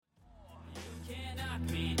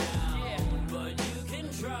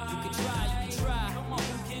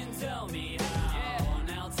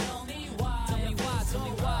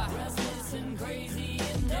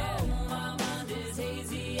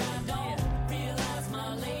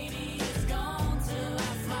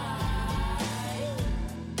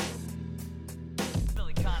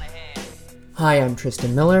Hi, I'm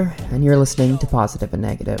Tristan Miller, and you're listening to Positive and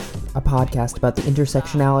Negative, a podcast about the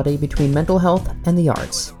intersectionality between mental health and the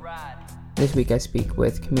arts. This week I speak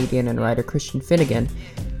with comedian and writer Christian Finnegan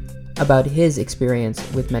about his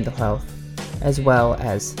experience with mental health, as well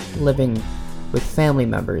as living with family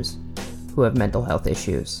members who have mental health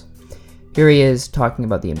issues. Here he is talking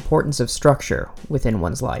about the importance of structure within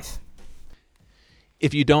one's life.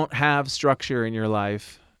 If you don't have structure in your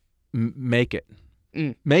life, make it.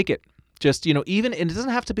 Make it. Just, even, and it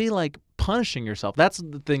doesn't have to be like punishing yourself. That's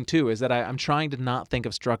the thing too, is that I'm trying to not think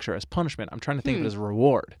of structure as punishment. I'm trying to think of it as a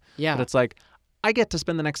reward. Yeah. But it's like, I get to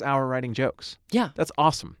spend the next hour writing jokes. Yeah. That's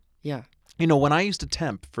awesome. Yeah. When I used to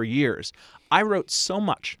temp for years, I wrote so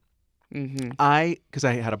much. Because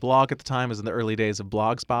I had a blog at the time, it was in the early days of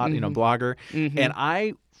Blogspot, Blogger, and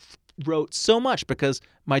I wrote so much because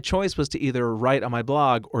my choice was to either write on my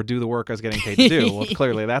blog or do the work I was getting paid to do. Well,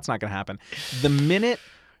 clearly that's not going to happen. The minute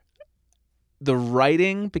the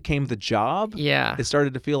writing became the job, it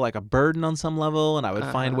started to feel like a burden on some level, and I would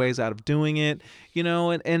find ways out of doing it,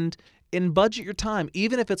 and budget your time,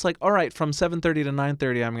 even if it's like, all right, from 7:30 to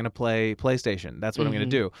 9:30, I'm going to play PlayStation. That's what I'm going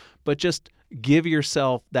to do. But just give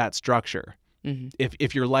yourself that structure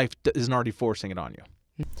if your life isn't already forcing it on you.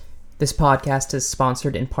 This podcast is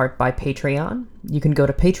sponsored in part by Patreon. You can go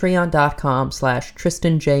to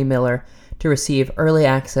patreon.com/Tristan J. Miller to receive early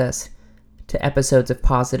access to episodes of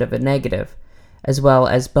Positive and Negative, as well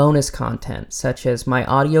as bonus content such as my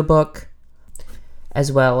audiobook,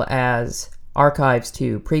 as well as archives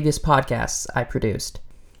to previous podcasts I produced.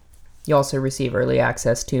 You also receive early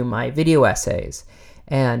access to my video essays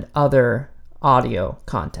and other audio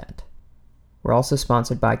content. We're also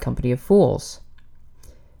sponsored by Company of Fools.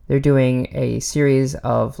 They're doing a series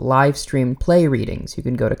of live stream play readings. You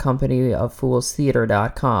can go to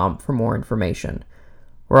companyoffoolstheater.com for more information.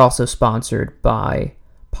 We're also sponsored by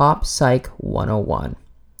Pop Psych 101,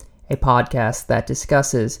 a podcast that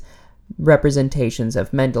discusses representations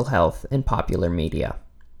of mental health in popular media.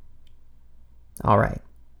 All right,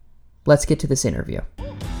 let's get to this interview.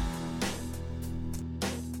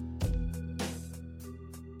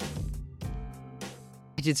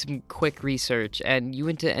 I did some quick research, and you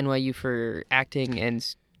went to NYU for acting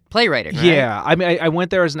and playwriting, right? Yeah, I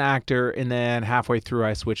went there as an actor, and then halfway through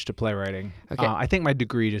I switched to playwriting. Okay. I think my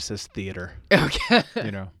degree just says theater. Okay.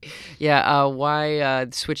 Yeah. Why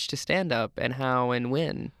switch to stand-up, and how and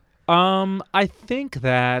when? I think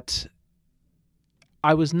that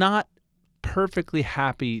I was not perfectly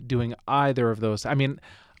happy doing either of those. I mean,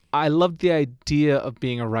 I loved the idea of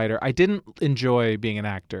being a writer. I didn't enjoy being an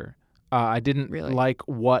actor. I didn't like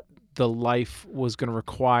what the life was going to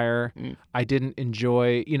require. I didn't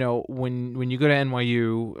enjoy, when you go to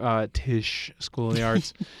NYU, Tisch, School of the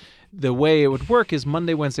Arts, the way it would work is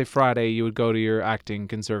Monday, Wednesday, Friday, you would go to your acting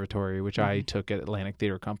conservatory, which I took at Atlantic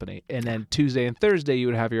Theater Company. And then Tuesday and Thursday, you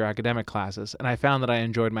would have your academic classes. And I found that I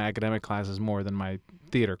enjoyed my academic classes more than my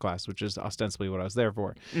theater class, which is ostensibly what I was there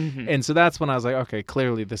for. And so that's when I was like, okay,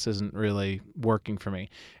 clearly this isn't really working for me.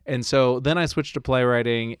 And so then I switched to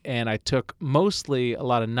playwriting, and I took mostly a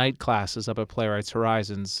lot of night classes up at Playwrights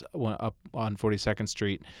Horizons up on 42nd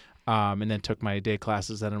Street. And then took my day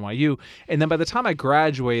classes at NYU. And then by the time I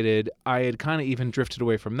graduated, I had kind of even drifted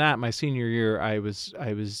away from that. My senior year, I was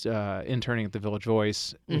interning at the Village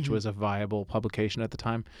Voice, which was a viable publication at the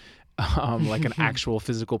time, like an actual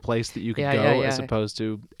physical place that you could go as opposed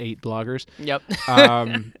to 8 bloggers. Yep.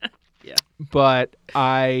 But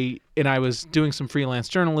I was doing some freelance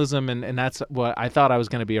journalism, and that's what I thought I was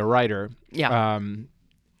going to be a writer. Yeah.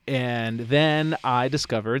 And then I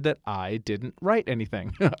discovered that I didn't write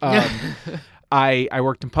anything. I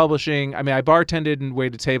worked in publishing. I mean, I bartended and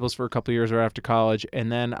waited tables for a couple of years right after college,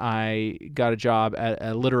 and then I got a job at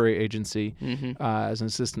a literary agency as an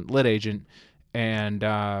assistant lit agent. And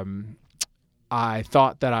I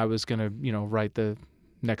thought that I was going to, write the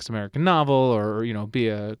next American novel or, be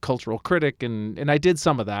a cultural critic. And I did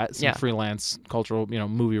some of that, some freelance cultural,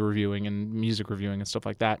 movie reviewing and music reviewing and stuff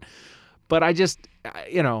like that. But I just,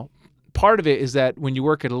 part of it is that when you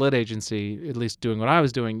work at a lit agency, at least doing what I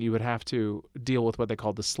was doing, you would have to deal with what they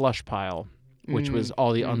called the slush pile, which was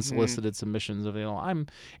all the unsolicited submissions of, and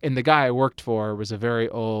the guy I worked for was a very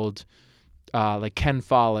old, like Ken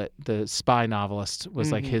Follett, the spy novelist,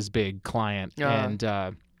 was like his big client. And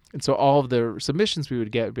so all of the submissions we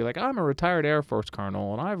would get would be like, I'm a retired Air Force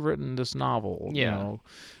colonel, and I've written this novel,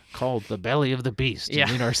 called The Belly of the Beast,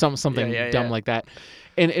 or something dumb like that.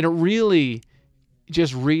 And it really,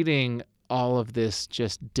 just reading all of this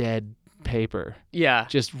just dead paper. Yeah.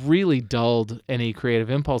 Just really dulled any creative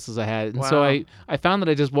impulses I had. And so Wow. I found that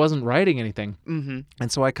I just wasn't writing anything. Mm-hmm.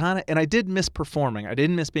 And so I did miss performing. I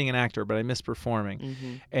didn't miss being an actor, but I missed performing.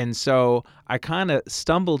 Mm-hmm. And so I kind of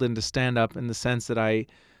stumbled into stand-up in the sense that I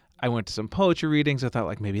went to some poetry readings. I thought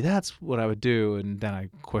like maybe that's what I would do. And then I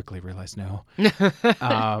quickly realized no.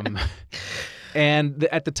 And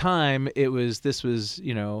at the time, this was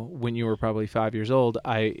when you were probably 5 years old.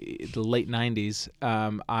 The late '90s.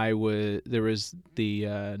 There was the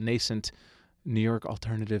nascent New York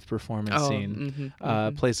alternative performance scene.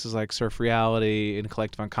 Places like Surf Reality and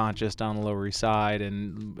Collective Unconscious down the Lower East Side,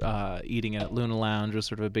 and eating at Luna Lounge was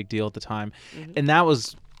sort of a big deal at the time, and that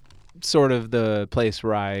was sort of the place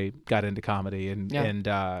where I got into comedy, and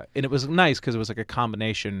it was nice because it was like a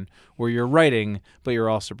combination where you're writing but you're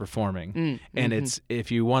also performing, and it's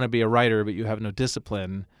if you want to be a writer but you have no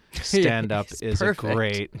discipline, stand up is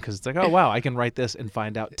great because it's like, oh wow, I can write this and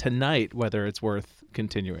find out tonight whether it's worth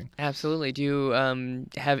continuing. Absolutely. Do you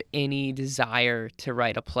have any desire to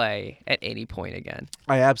write a play at any point again?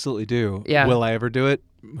 I absolutely do. Yeah. Will I ever do it?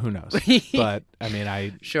 Who knows? But I mean,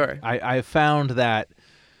 I found that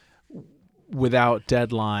without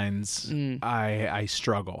deadlines, I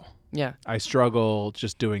struggle. Yeah. I struggle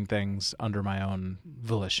just doing things under my own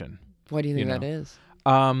volition. Why do you think that is?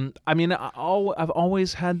 I mean, I've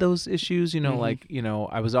always had those issues, like,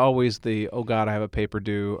 I was always oh God, I have a paper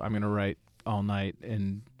due. I'm going to write all night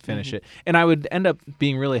and finish it. And I would end up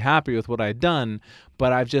being really happy with what I'd done,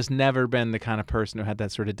 but I've just never been the kind of person who had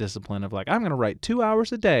that sort of discipline of like, I'm going to write 2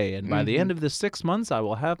 hours a day. And by the end of the 6 months, I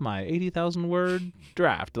will have my 80,000 word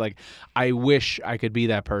draft. Like, I wish I could be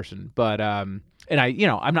that person, but, and I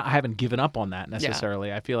haven't given up on that necessarily.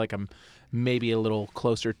 Yeah. I feel like I'm maybe a little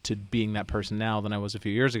closer to being that person now than I was a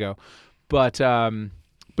few years ago. But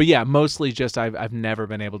yeah, mostly just I've never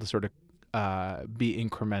been able to sort of be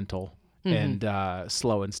incremental and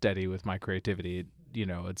slow and steady with my creativity.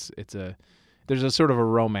 There's a sort of a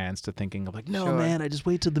romance to thinking of like, no, man, I just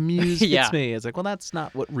wait till the muse hits me. It's like, well, that's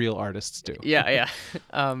not what real artists do. Yeah.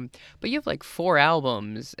 But you have like 4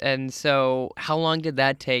 albums, and so how long did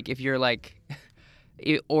that take? If you're like,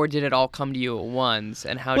 or did it all come to you at once?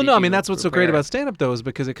 And how? Well, no, I mean that's what's so great about stand-up though, is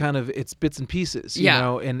because it's bits and pieces, you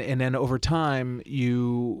know, and then over time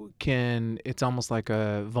it's almost like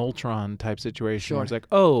a Voltron type situation where it's like,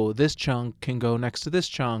 oh, this chunk can go next to this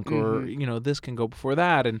chunk, or this can go before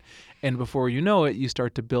that, and before you know it, you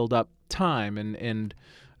start to build up time, and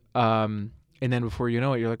then before you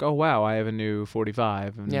know it, you're like, oh wow, I have a new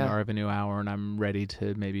 45, or I have a new hour, and I'm ready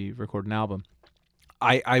to maybe record an album.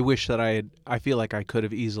 I wish that I feel like I could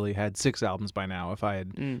have easily had 6 albums by now if I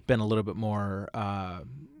had been a little bit more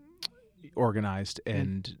organized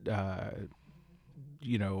and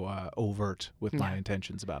overt with my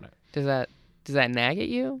intentions about it. Does that nag at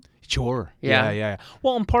you? Sure. Yeah.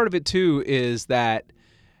 Well, and part of it too is that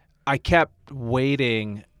I kept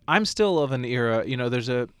waiting. I'm still of an era,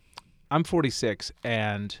 I'm 46,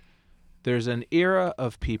 and there's an era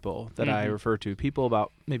of people that I refer to, people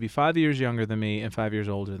about maybe 5 years younger than me and 5 years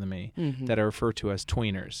older than me, that I refer to as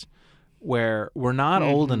tweeners, where we're not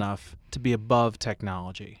old enough to be above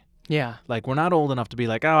technology. Yeah. Like, we're not old enough to be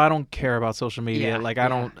like, oh, I don't care about social media.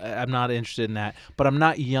 I'm not interested in that. But I'm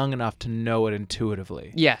not young enough to know it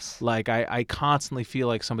intuitively. Yes. Like, I constantly feel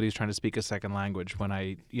like somebody's trying to speak a second language when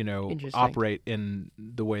I, operate in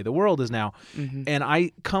the way the world is now. And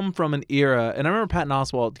I come from an era, and I remember Patton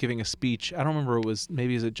Oswalt giving a speech. I don't remember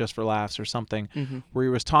maybe is it Just for Laughs or something, where he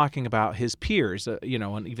was talking about his peers, and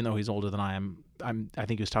even though he's older than I am, I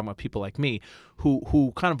think he was talking about people like me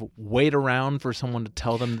who kind of wait around for someone to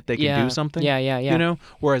tell them that they can do something. Yeah.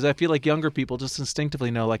 Whereas I feel like younger people just instinctively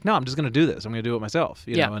know, like, no, I'm just going to do this. I'm going to do it myself.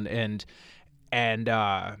 Know, and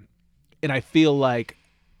I feel like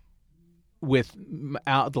with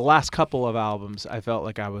the last couple of albums, I felt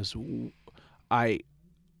like this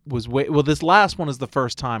last one is the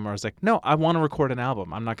first time where I was like, no, I want to record an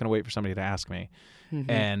album. I'm not going to wait for somebody to ask me.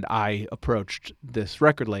 And I approached this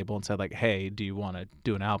record label and said, like, hey, do you want to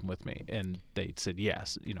do an album with me? And they said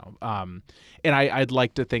yes, and I'd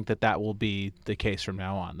like to think that will be the case from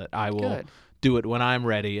now on, that I will do it when I'm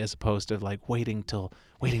ready, as opposed to like waiting till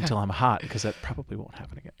I'm hot, because that probably won't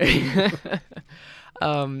happen again.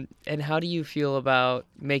 And how do you feel about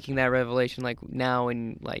making that revelation, like now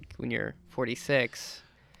when you're 46?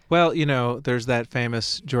 Well, there's that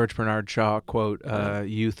famous George Bernard Shaw quote,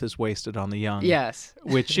 youth is wasted on the young. Yes.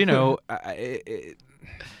 Which,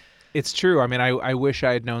 it's true. I mean, I wish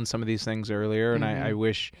I had known some of these things earlier, and I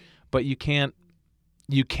wish, but you can't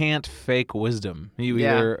fake wisdom. You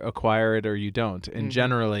either acquire it or you don't. And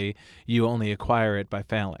generally, you only acquire it by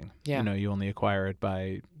failing. Yeah. You only acquire it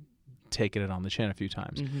by taken it on the chin a few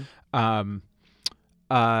times. Mm-hmm.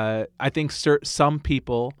 I think some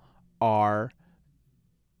people are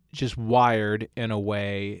just wired in a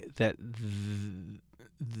way that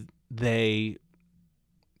they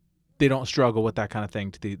don't struggle with that kind of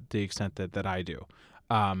thing to the extent that I do.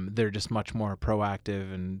 They're just much more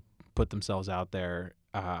proactive and put themselves out there,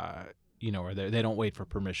 or they don't wait for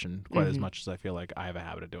permission quite as much as I feel like I have a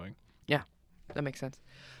habit of doing. Yeah, that makes sense.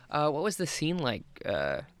 What was the scene like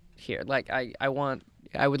here? Like, I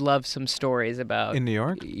would love some stories about In New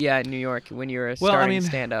York? Yeah, in New York when you were starting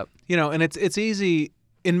stand up. And it's easy.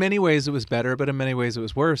 In many ways it was better, but in many ways it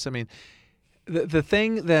was worse. I mean, the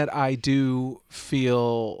thing that I do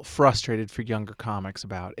feel frustrated for younger comics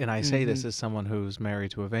about, and I say this as someone who's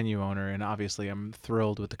married to a venue owner, and obviously I'm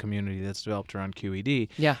thrilled with the community that's developed around QED,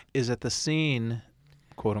 is that the scene,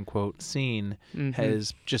 quote unquote scene,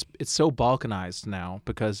 has just, it's so balkanized now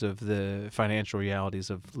because of the financial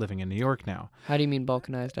realities of living in New York now. How do you mean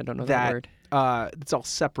balkanized? I don't know that word. It's all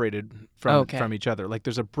separated from each other. Like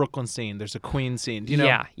there's a Brooklyn scene, there's a Queens scene,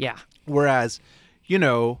 Yeah. Whereas,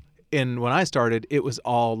 when I started, it was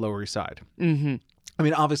all Lower East Side. Mm-hmm. I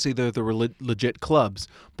mean, obviously there were legit clubs,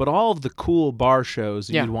 but all of the cool bar shows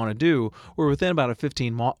that you'd want to do were within about a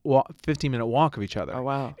 15-minute walk of each other. Oh,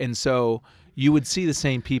 wow. And so you would see the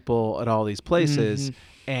same people at all these places,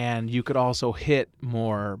 and you could also hit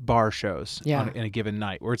more bar shows in a given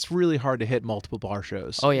night, where it's really hard to hit multiple bar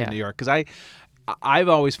shows in New York. Because I've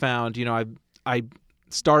always found, I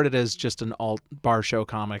started as just an alt bar show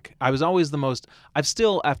comic. I was always I've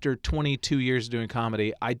still, after 22 years of doing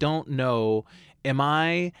comedy, I don't know, am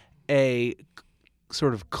I a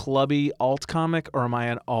sort of clubby alt comic or am I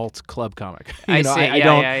an alt club comic?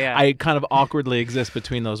 I kind of awkwardly exist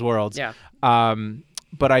between those worlds. Yeah.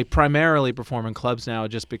 But I primarily perform in clubs now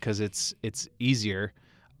just because it's easier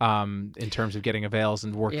in terms of getting avails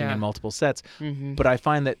and working in multiple sets. Mm-hmm. But I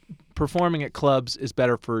find that performing at clubs is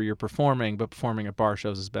better for your performing, but performing at bar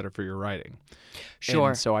shows is better for your writing. Sure.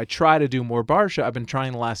 And so I try to do more bar shows. I've been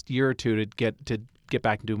trying the last year or two to get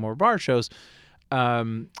back and do more bar shows.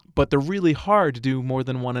 But they're really hard to do more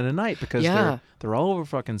than one in a night because they're all over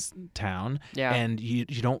fucking town. Yeah. And you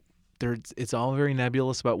don't. It's all very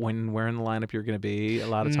nebulous about where in the lineup you're going to be. A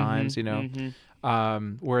lot of times,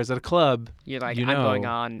 whereas at a club, you're like, I'm going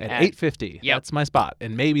on at 8:50. Yep. That's my spot,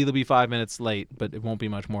 and maybe they'll be 5 minutes late, but it won't be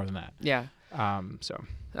much more than that. Yeah. So.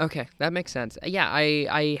 Okay, that makes sense. Yeah,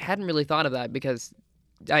 I hadn't really thought of that because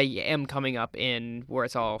I am coming up in where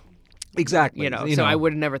it's all. Exactly. So I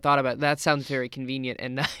would have never thought about it. That sounds very convenient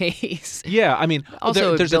and nice. Yeah, I mean,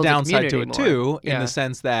 also, there's a downside to it too, in the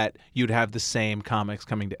sense that you'd have the same comics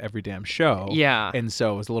coming to every damn show. Yeah. And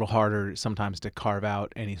so it's a little harder sometimes to carve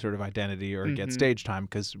out any sort of identity or get stage time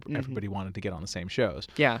because everybody wanted to get on the same shows.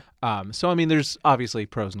 Yeah. So I mean, there's obviously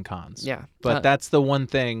pros and cons. Yeah. But that's the one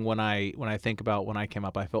thing when I think about when I came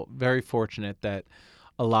up, I felt very fortunate that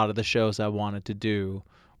a lot of the shows I wanted to do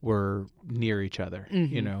were near each other,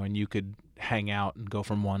 and you could hang out and go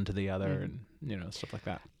from one to the other and, stuff like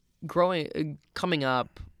that. Coming up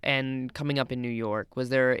in New York, was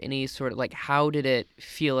there any sort of, how did it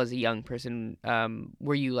feel as a young person?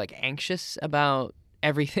 Were you, anxious about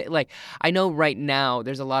everything? I know right now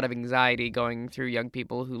there's a lot of anxiety going through young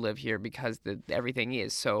people who live here because everything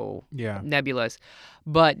is so nebulous.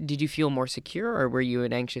 But did you feel more secure, or were you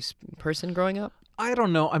an anxious person growing up? I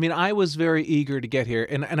don't know. I mean, I was very eager to get here,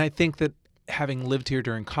 and I think that having lived here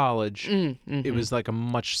during college, it was like a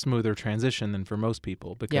much smoother transition than for most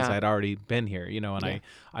people because I'd already been here, and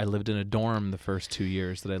I lived in a dorm the first 2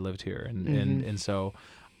 years that I lived here, and so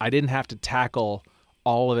I didn't have to tackle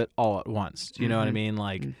all of it all at once. Do you know what I mean?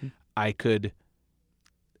 I could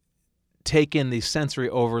take in the sensory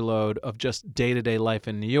overload of just day-to-day life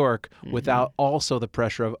in New York without also the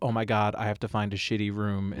pressure of, oh my God, I have to find a shitty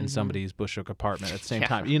room in somebody's Bushwick apartment at the same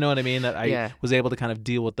time. You know what I mean? That I was able to kind of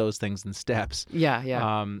deal with those things in steps.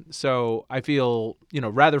 Yeah. So I feel,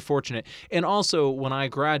 rather fortunate. And also when I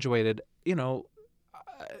graduated,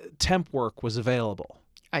 temp work was available.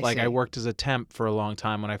 I worked as a temp for a long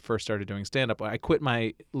time when I first started doing stand-up. I quit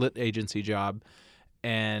my lit agency job,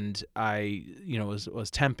 and I, was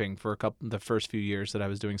temping for the first few years that I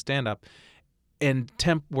was doing stand-up, and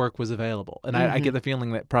temp work was available. And I get the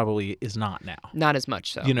feeling that probably is not now. Not as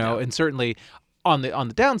much so. And certainly on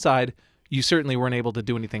the downside, you certainly weren't able to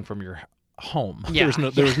do anything from your home. Yeah.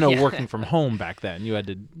 There was no working from home back then. You had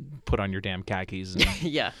to put on your damn khakis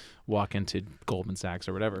and walk into Goldman Sachs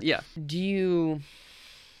or whatever. Yeah. Do you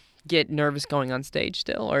get nervous going on stage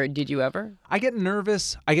still, or did you ever? I get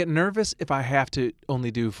nervous if I have to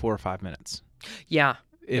only do 4 or 5 minutes. Yeah.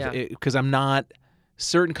 Because I'm not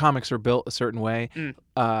certain comics are built a certain way.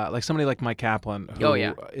 Like somebody like Mike Kaplan, who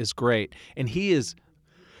is great, and he is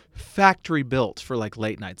factory built for like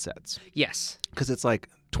late night sets. Yes. Because it's like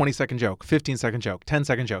 20-second joke, 15-second joke,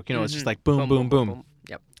 10-second joke. You know, it's just like boom, boom, boom.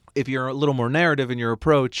 Yep. If you're a little more narrative in your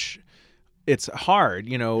approach, it's hard.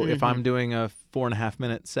 You know, if I'm doing a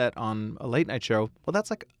 4.5-minute set on a late night show, well, that's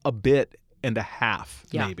like a bit and a half,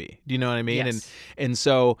 maybe. Do you know what I mean? Yes. And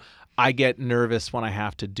so I get nervous when I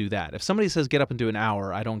have to do that. If somebody says get up and do an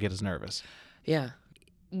hour, I don't get as nervous. Yeah.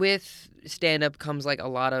 With stand-up comes like a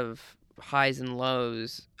lot of highs and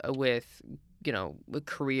lows with, you know, with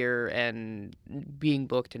career and being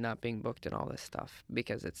booked and not being booked and all this stuff,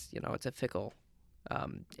 because it's, you know, it's a fickle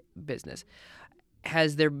business.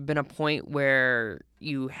 Has there been a point where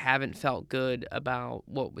you haven't felt good about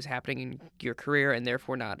what was happening in your career and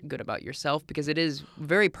therefore not good about yourself? Because it is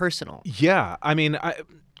very personal. Yeah. I mean,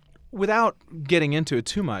 without getting into it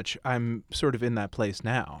too much, I'm sort of in that place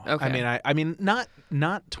now. Okay. I mean, not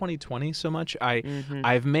 2020 so much.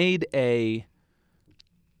 I've made a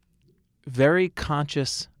very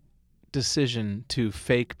conscious decision to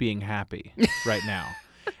fake being happy right now.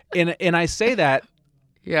 And I say that.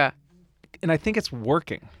 Yeah. And I think it's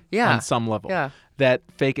working on some level. Yeah. That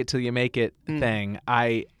fake it till you make it thing.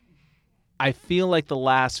 I feel like the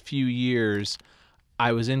last few years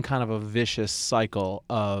I was in kind of a vicious cycle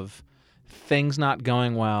of things not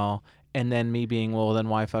going well and then me being, well, then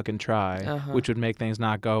why fucking try? Which would make things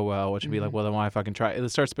not go well, which would be like, well, then why fucking try? It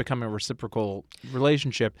starts becoming a reciprocal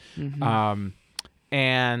relationship.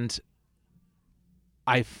 And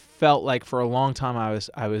I felt like for a long time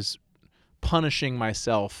I was punishing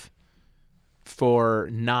myself for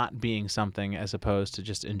not being something as opposed to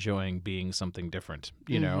just enjoying being something different.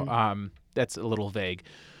 You know, that's a little vague.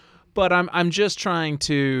 But I'm just trying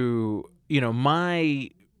to, you know,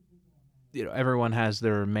 everyone has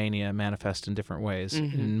their mania manifest in different ways.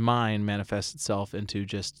 And mine manifests itself into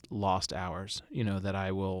just lost hours, you know, that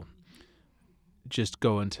I will just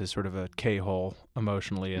go into sort of a K-hole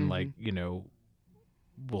emotionally and like, you know,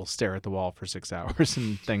 will stare at the wall for 6 hours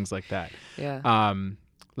and things like that. Yeah.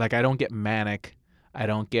 Like I don't get manic. I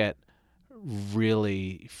don't get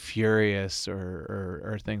really furious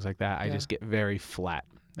or things like that. I just get very flat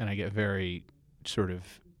and I get very sort of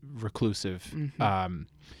reclusive.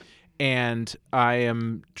 And I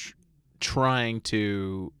am trying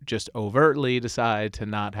to just overtly decide to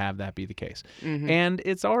not have that be the case. And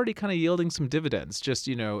it's already kind of yielding some dividends, just,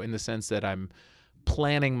 you know, in the sense that I'm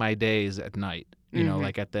planning my days at night. You know,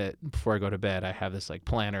 like before I go to bed, I have this like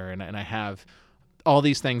planner and I have all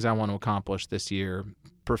these things I want to accomplish this year,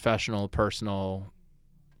 professional, personal,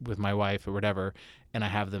 with my wife or whatever, and I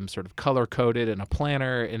have them sort of color-coded in a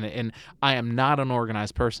planner, and I am not an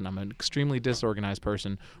organized person. I'm an extremely disorganized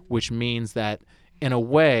person, which means that, in a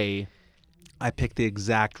way, I picked the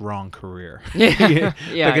exact wrong career.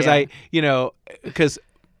 Because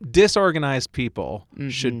disorganized people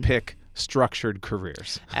should pick structured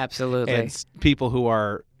careers. Absolutely. And people who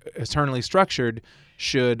are eternally structured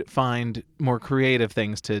should find more creative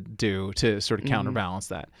things to do to sort of counterbalance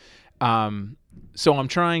that. So I'm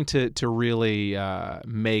trying to really I'm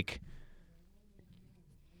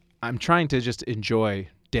trying to just enjoy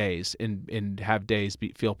days and have days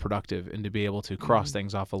feel productive and to be able to cross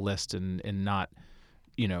things off a list and not,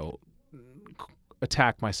 you know,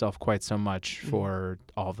 attack myself quite so much for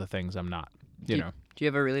all the things I'm not, you know. Do you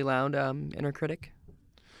have a really loud inner critic?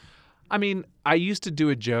 I mean, I used to do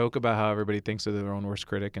a joke about how everybody thinks they're their own worst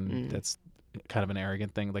critic, and that's kind of an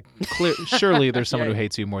arrogant thing. Like, surely there's someone who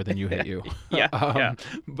hates you more than you hate you.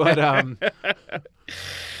 But oh,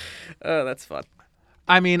 that's fun.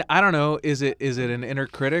 I mean, I don't know. Is it an inner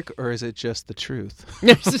critic or is it just the truth?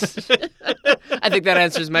 I think that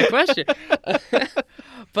answers my question.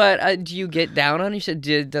 But do you get down on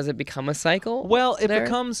it? Does it become a cycle? Well, it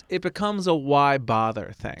becomes a why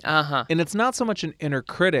bother thing. And it's not so much an inner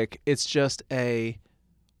critic. It's just a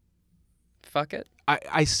fuck it.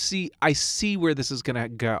 I see where this is gonna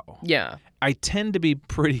go. Yeah. I tend to be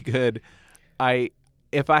pretty good.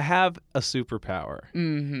 If I have a superpower,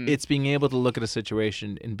 it's being able to look at a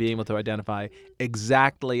situation and being able to identify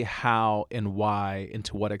exactly how and why and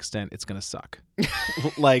to what extent it's gonna suck.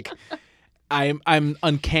 Like. I'm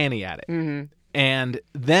uncanny at it. And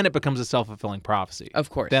then it becomes a self-fulfilling prophecy. Of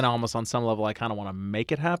course. Then almost on some level I kind of want to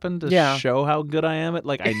make it happen to show how good I am at,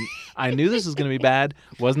 like, I knew this was going to be bad.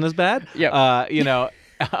 Wasn't as bad. Yeah. You know,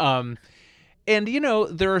 and you know,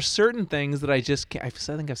 there are certain things that I just can't, I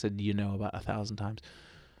think I've said, you know, about 1,000 times,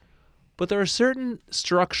 but there are certain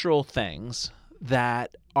structural things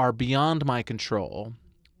that are beyond my control,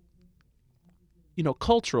 you know,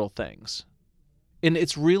 cultural things. and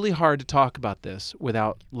it's really hard to talk about this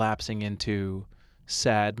without lapsing into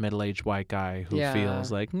sad middle-aged white guy who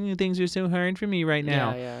feels like things are so hard for me right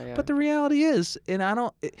now. Yeah. But the reality is, and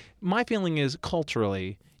my feeling is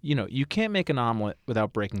culturally, you can't make an omelet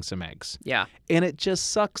without breaking some eggs. Yeah. And it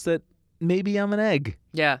just sucks that maybe I'm an egg.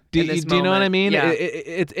 Yeah. Do you know what I mean? Yeah.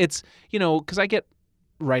 It's because I get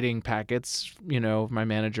writing packets, my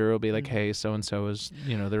manager will be like, hey, so-and-so is,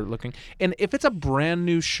 they're looking. And if it's a brand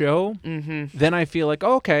new show, then I feel like,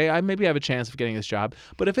 okay, I maybe have a chance of getting this job.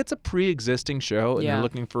 But if it's a pre-existing show and they're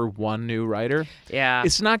looking for one new writer,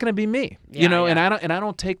 it's not going to be me, and I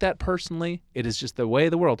don't take that personally. It is just the way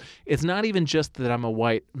of the world. It's not even just that I'm a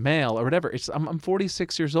white male or whatever. I'm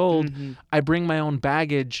 46 years old. I bring my own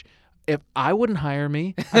baggage. If I wouldn't hire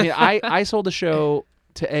me, I mean, I sold a show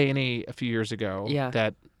to A&E a few years ago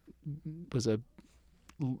that was a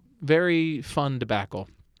very fun debacle.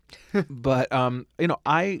 But,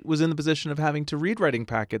 I was in the position of having to read writing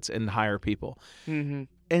packets and hire people.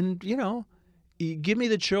 And, you give me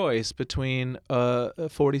the choice between a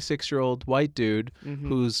 46-year-old white dude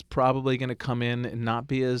who's probably going to come in and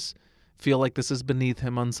not feel like this is beneath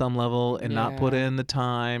him on some level and not put in the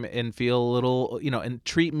time and feel a little, and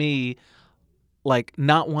treat me like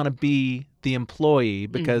not want to be the employee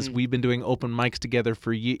because we've been doing open mics together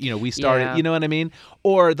for years. We started, you know what I mean?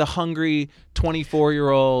 Or the hungry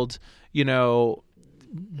 24-year-old,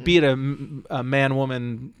 be it a man,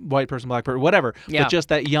 woman, white person, black person, whatever. But just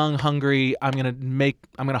that young, hungry, I'm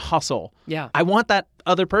gonna hustle. Yeah. I want that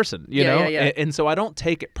other person, you know? Yeah. And so I don't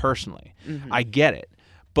take it personally. I get it.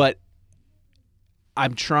 But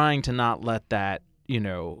I'm trying to not let that,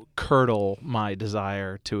 curdle my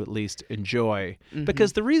desire to at least enjoy.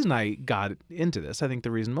 Because the reason I got into this, I think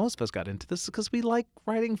the reason most of us got into this is because we like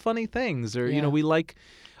writing funny things. Or, we like,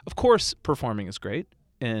 of course, performing is great.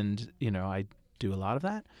 And, I do a lot of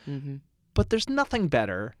that. But there's nothing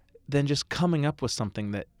better than just coming up with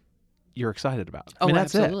something that you're excited about. I mean,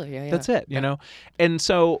 that's absolutely. it. That's it, And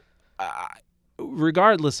so,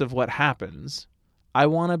 regardless of what happens, I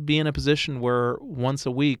want to be in a position where once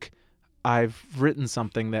a week I've written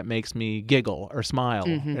something that makes me giggle or smile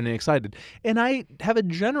and excited. And I have a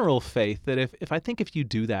general faith that if you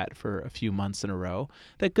do that for a few months in a row,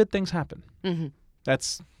 that good things happen.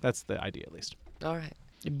 That's the idea, at least. All right.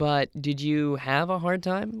 But did you have a hard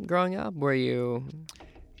time growing up? Were you?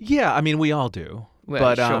 Yeah, I mean, we all do. Well,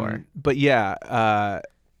 but, sure. But yeah.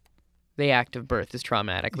 The act of birth is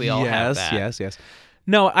traumatic. We all have that. Yes.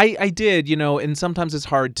 No, I did, and sometimes it's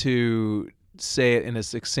hard to say it in a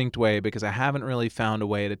succinct way because I haven't really found a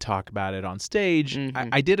way to talk about it on stage.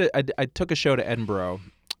 I took a show to Edinburgh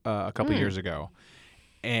a couple years ago,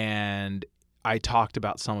 and I talked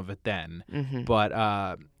about some of it then. But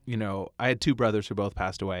I had two brothers who both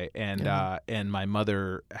passed away, and my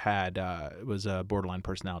mother was a borderline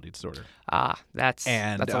personality disorder. That's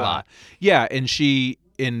a lot. Yeah,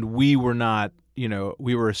 and we were not,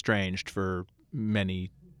 we were estranged for many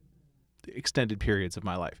extended periods of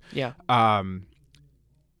my life. Yeah.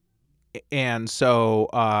 And so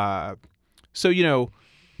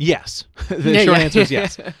yes. The short answer is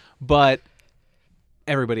yes. But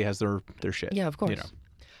everybody has their shit. Yeah, of course.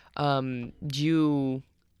 Do you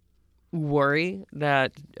worry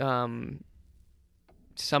that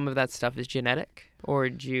some of that stuff is genetic, or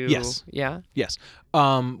do you? Yes. Yeah. Yes.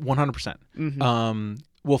 100%.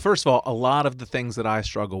 Well, first of all, a lot of the things that I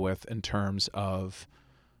struggle with in terms of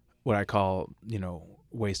what I call,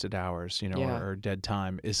 wasted hours, or dead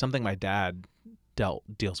time is something my dad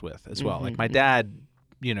deals with as well. Like my dad,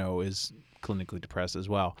 is clinically depressed as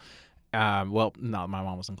well. Well, no, my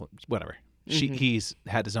mom wasn't. Whatever. He's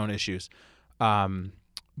had his own issues.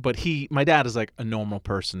 But my dad is like a normal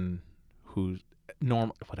person who's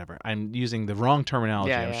normal. Whatever. I'm using the wrong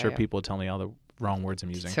terminology. I'm sure people will tell me all the wrong words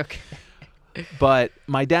I'm using. It's okay. But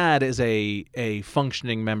my dad is a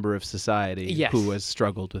functioning member of society who has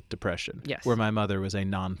struggled with depression. Yes. Where my mother was a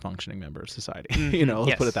non-functioning member of society.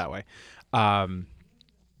 Let's put it that way.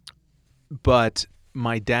 But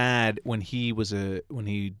my dad, when he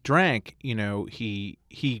drank,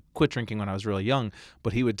 he quit drinking when I was really young.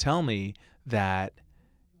 But he would tell me that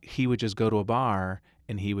he would just go to a bar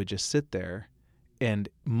and he would just sit there. And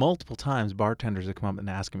multiple times, bartenders would come up and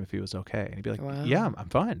ask him if he was okay. And he'd be like, wow. yeah, I'm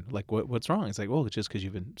fine. Like, what's wrong? It's like, well, it's just because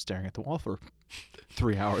you've been staring at the wall for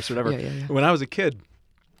 3 hours or whatever. Yeah. When I was a kid,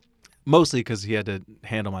 mostly because he had to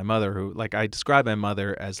handle my mother, who, like, I describe my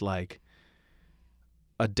mother as like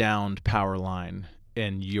a downed power line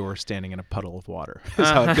and you're standing in a puddle of water.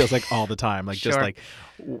 That's how it feels like all the time. Like, just like,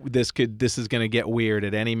 this is going to get weird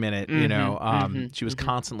at any minute, She was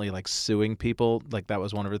constantly, like, suing people. Like, that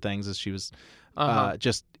was one of her things, is she was...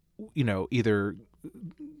 just, either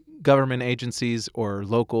government agencies or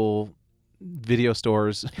local video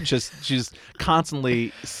stores, just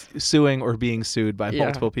constantly suing or being sued by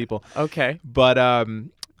multiple people. Okay. But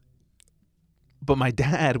my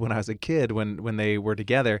dad, when I was a kid, when they were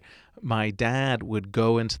together, my dad would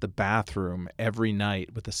go into the bathroom every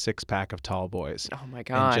night with a 6-pack of Tall Boys. Oh my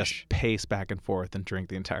gosh. And just pace back and forth and drink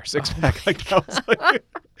the entire 6-pack. Like that was like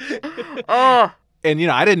Oh. And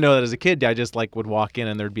I didn't know that as a kid. I just like would walk in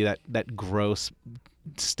and there'd be that gross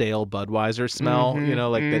stale Budweiser smell,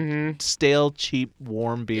 that stale, cheap,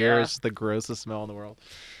 warm beer is the grossest smell in the world.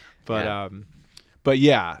 But but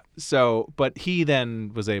he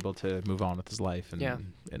then was able to move on with his life and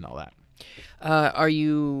all that.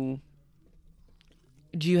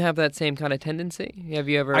 Do you have that same kind of tendency? Have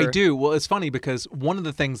you ever? I do. Well, it's funny because one of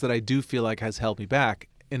the things that I do feel like has held me back,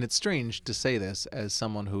 and it's strange to say this as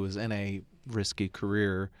someone who is in a risky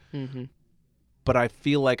career, but I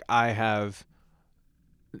feel like I have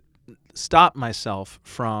stopped myself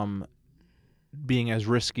from being as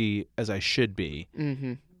risky as I should be.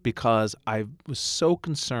 Because I was so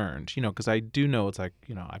concerned, because I do know it's like,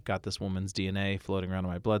 I've got this woman's DNA floating around in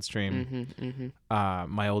my bloodstream.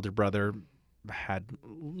 My older brother had,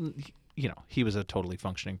 he was a totally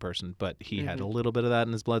functioning person, but he had a little bit of that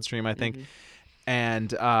in his bloodstream, I think.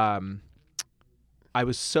 And I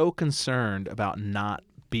was so concerned about not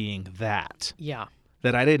being that. Yeah.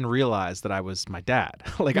 That I didn't realize that I was my dad.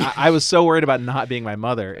 Like I was so worried about not being my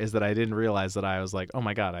mother is that I didn't realize that I was like, oh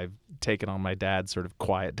my God, I've taken on my dad's sort of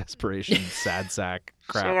quiet desperation, sad sack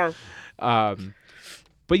crap. Sure.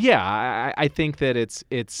 But yeah, I think that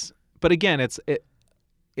but again,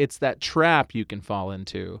 it's that trap you can fall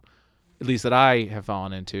into, at least that I have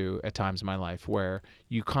fallen into at times in my life, where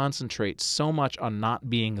you concentrate so much on not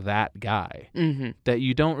being that guy that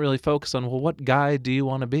you don't really focus on, well, what guy do you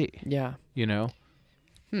want to be? Yeah.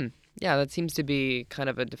 Yeah, that seems to be kind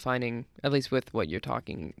of a defining, at least with what you're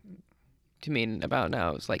talking to me about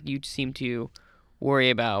now. It's like you seem to worry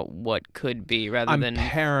about what could be rather than... I'm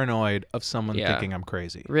paranoid of someone thinking I'm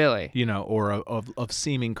crazy. Really? Or of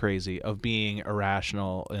seeming crazy, of being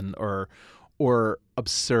irrational and or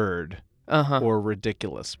absurd or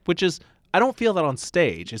ridiculous, which is, I don't feel that on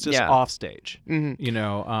stage. It's just off stage. Do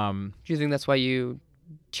you think that's why you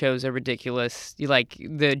chose a ridiculous,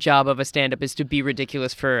 the job of a stand-up is to be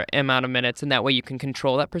ridiculous for an amount of minutes, and that way you can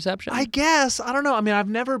control that perception? I guess. I don't know. I mean, I've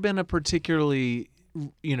never been a particularly,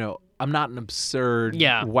 I'm not an absurd,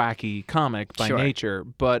 wacky comic by nature,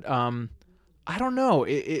 but I don't know.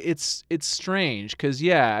 It's strange because,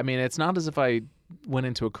 I mean, it's not as if I went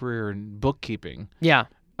into a career in bookkeeping. Yeah.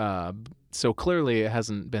 So clearly it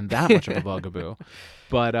hasn't been that much of a bugaboo.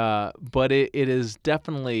 But it is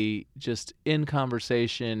definitely just in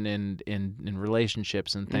conversation and in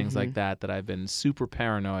relationships and things like that I've been super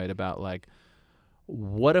paranoid about, like,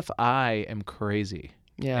 what if I am crazy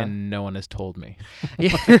and no one has told me?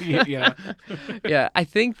 Yeah, I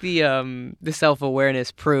think the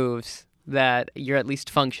self-awareness proves that you're at least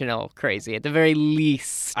functional crazy, at the very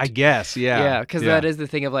least. I guess, Yeah, because that is the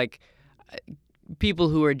thing of, like, people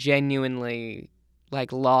who are genuinely,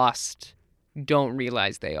 like, lost don't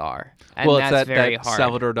realize they are. And that's very hard.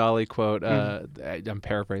 Salvador Dali quote, I'm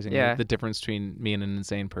paraphrasing. The difference between me and an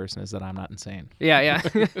insane person is that I'm not insane. Yeah.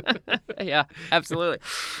 Yeah, absolutely.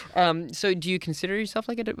 So do you consider yourself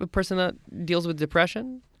like a person that deals with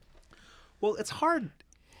depression? Well, it's hard.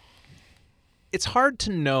 It's hard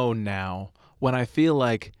to know now when I feel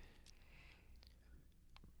like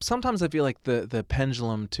sometimes I feel like the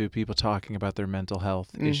pendulum to people talking about their mental health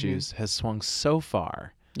issues has swung so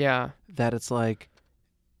far. Yeah. That it's like,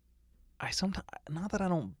 not that I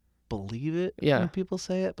don't believe it when people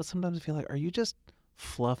say it, but sometimes I feel like, are you just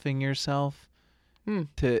fluffing yourself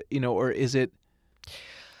to, or is it?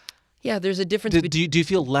 Yeah, there's a difference. Do you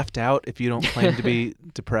feel left out if you don't claim to be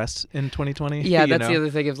depressed in 2020? Yeah, that's the other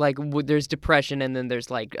thing of, like, there's depression and then there's,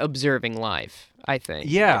 like, observing life, I think.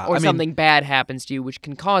 Yeah. Or something bad happens to you which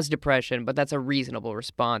can cause depression, but that's a reasonable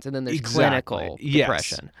response. And then there's clinical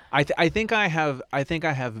depression. I think I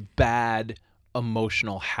have bad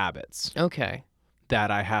emotional habits. Okay. That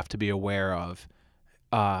I have to be aware of.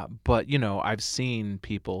 But, I've seen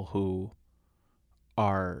people who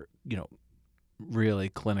are, really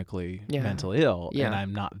clinically mentally ill, and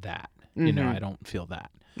I'm not that. I don't feel that.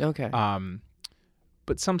 Okay.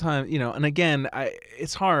 But sometimes, and again,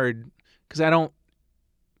 it's hard because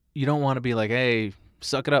you don't want to be like, hey,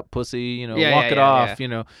 suck it up, pussy, walk it off,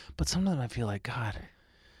 But sometimes I feel like, God,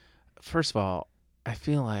 first of all, I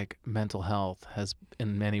feel like mental health has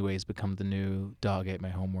in many ways become the new dog ate my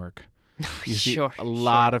homework. You see a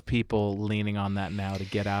lot of people leaning on that now to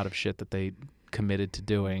get out of shit that they committed to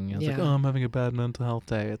doing. It's like, Yeah. oh, I'm having a bad mental health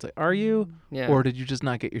day. It's like, are you? Yeah. Or did you just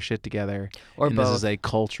not get your shit together? Or and both. This is a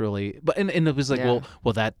culturally, but and it was like, Yeah.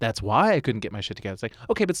 well, that's why I couldn't get my shit together. It's like,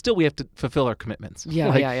 okay, but still, we have to fulfill our commitments. Yeah,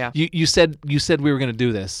 like, yeah. You said we were going to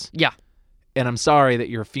do this. Yeah. And I'm sorry that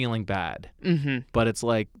you're feeling bad. Mm-hmm. But it's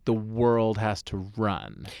like the world has to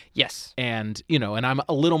run. Yes. And and I'm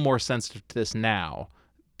a little more sensitive to this now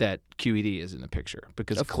that QED is in the picture,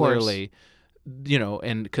 because Of course. clearly,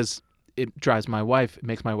 and because it drives my wife, it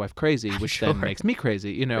makes my wife crazy, which Sure. then makes me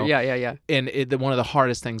crazy, Yeah. And one of the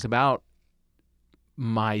hardest things about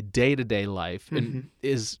my day-to-day life and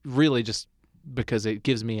is really just because it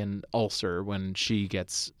gives me an ulcer when she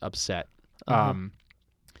gets upset.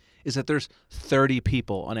 Is that there's 30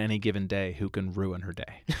 people on any given day who can ruin her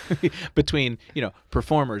day between,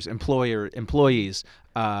 performers, employees,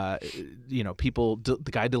 people,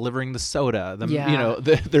 the guy delivering the soda,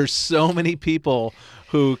 there's so many people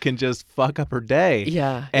who can just fuck up her day.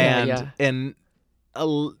 Yeah. And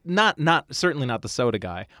certainly not the soda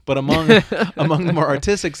guy, but among the more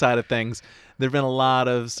artistic side of things, there've been a lot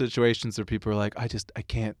of situations where people are like, I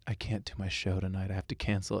can't do my show tonight. I have to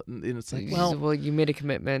cancel it. And it's like, well, you made a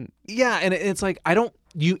commitment. Yeah, and it's like, I don't.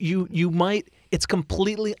 You might. It's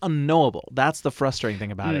completely unknowable. That's the frustrating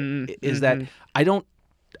thing about it. Is that I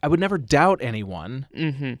would never doubt anyone.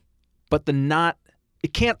 But they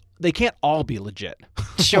can't all be legit.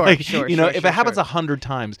 Sure, sure. If it happens 100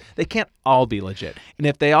 times, they can't all be legit. And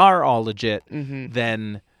if they are all legit,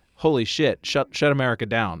 then holy shit, shut America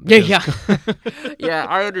down. Yeah. Yeah,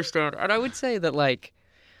 I understand. And I would say that, like,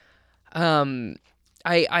 I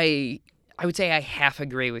would say I half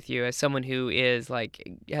agree with you as someone who is, like,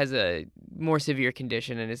 has a more severe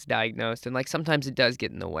condition and is diagnosed, and, like, sometimes it does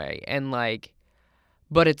get in the way. And, like,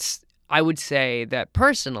 but I would say that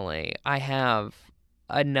personally, I have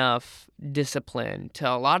enough discipline to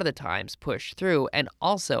a lot of the times push through. And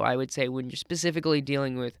also, I would say when you're specifically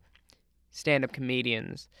dealing with stand-up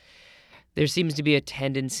comedians, there seems to be a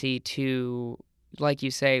tendency to, like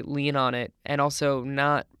you say, lean on it and also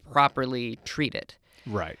not properly treat it.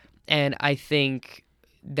 Right. And I think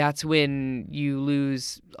that's when you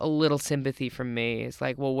lose a little sympathy from me. It's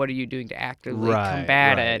like, well, what are you doing to actively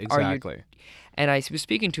combat it? Exactly. And I was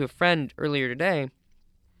speaking to a friend earlier today,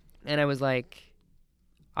 and I was like,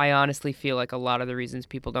 I honestly feel like a lot of the reasons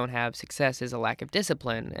people don't have success is a lack of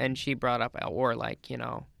discipline. And she brought up, or like,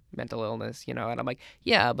 mental illness, and I'm like,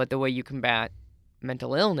 yeah, but the way you combat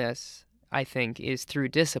mental illness, I think, is through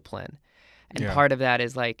discipline. And part of that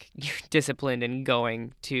is like you're disciplined in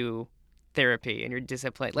going to therapy, and you're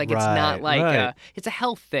disciplined. Like, it's not like it's a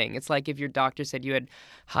health thing. It's like if your doctor said you had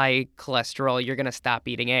high cholesterol, you're going to stop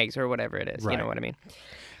eating eggs or whatever it is. Right. You know what I mean?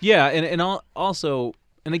 Yeah. And also,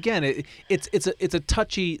 and again, it's a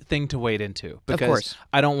touchy thing to wade into, because of course.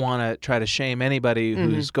 I don't want to try to shame anybody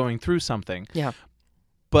who's going through something. Yeah.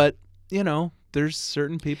 But, there's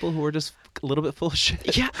certain people who are just a little bit full of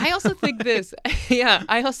shit. Yeah, I also think this.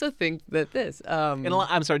 I also think that this. And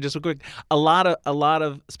I'm sorry, just real quick. A lot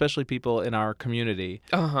of, especially people in our community,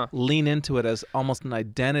 lean into it as almost an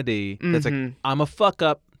identity. That's like, I'm a fuck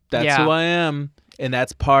up. That's who I am. And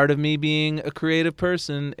that's part of me being a creative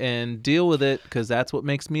person, and deal with it, because that's what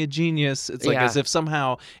makes me a genius. It's like as if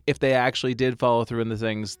somehow, if they actually did follow through on the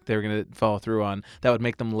things they're going to follow through on, that would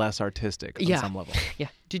make them less artistic on some level. Yeah.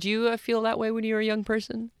 Did you feel that way when you were a young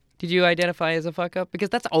person? Did you identify as a fuck up? Because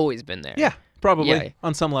that's always been there. Yeah, probably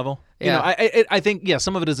on some level. Yeah. I think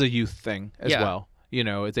some of it is a youth thing as well.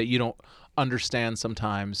 It's that you don't understand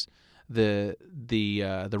sometimes the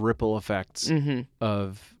ripple effects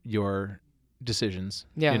of your decisions.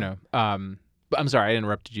 Yeah. But I'm sorry, I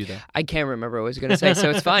interrupted you there. I can't remember what I was going to say,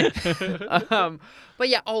 so it's fine. But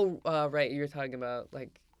yeah, right, you're talking about,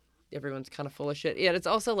 like, everyone's kind of full of shit. Yeah, it's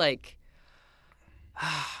also like,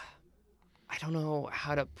 I don't know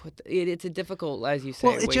how to put it's a difficult, as you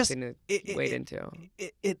say, wade into.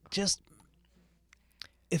 It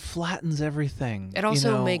flattens everything. It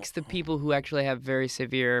also makes the people who actually have very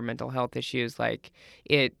severe mental health issues, like,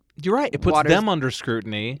 you're right. It puts them under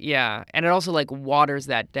scrutiny. Yeah, and it also, like, waters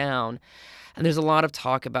that down. And there's a lot of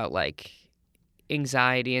talk about, like,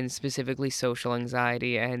 anxiety, and specifically social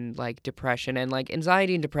anxiety, and, like, depression. And, like,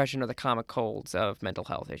 anxiety and depression are the common colds of mental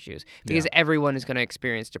health issues, because everyone is going to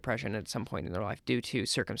experience depression at some point in their life due to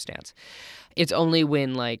circumstance. It's only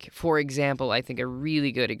when, like, for example, I think a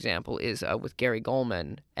really good example is with Gary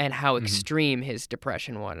Goldman and how extreme his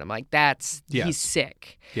depression was. I'm like, he's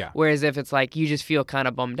sick. Yeah. Whereas if it's like you just feel kind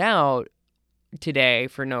of bummed out today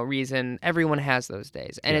for no reason, everyone has those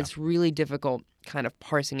days. And it's really difficult kind of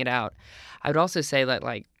parsing it out. I would also say that,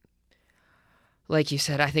 like you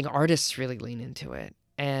said, I think artists really lean into it.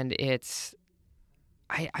 And it's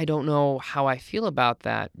I don't know how I feel about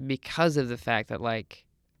that because of the fact that, like,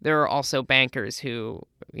 there are also bankers who,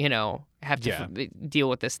 have to deal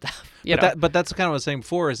with this stuff. But that's kind of what I was saying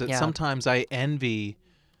before, is that sometimes I envy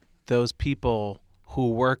those people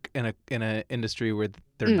who work in a industry where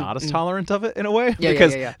they're not as tolerant of it in a way,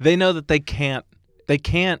 because they know that they can't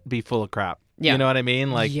be full of crap. You know what I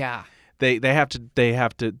mean? Like, they have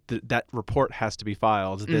to that report has to be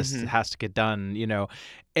filed. This has to get done,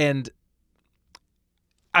 and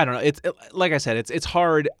I don't know. Like I said, it's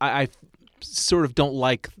hard. I sort of don't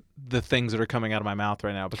like the things that are coming out of my mouth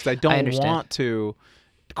right now, because I don't want to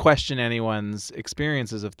question anyone's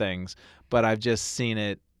experiences of things, but I've just seen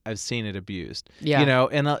it. I've seen it abused.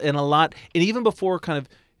 And a lot, and even before kind of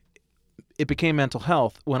it became mental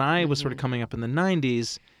health, when I was sort of coming up in the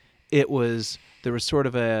 90s, there was sort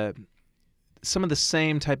of some of the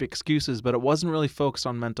same type excuses, but it wasn't really focused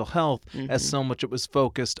on mental health as so much it was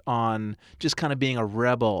focused on just kind of being a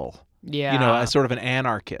rebel. As sort of an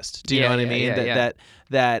anarchist. Do you know what I mean?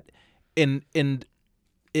 That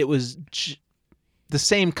it was the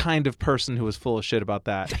same kind of person who was full of shit about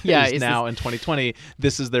that is now in 2020.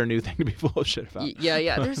 This is their new thing to be full of shit about.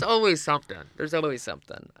 There's always something.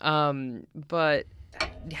 But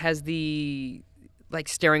has the, like,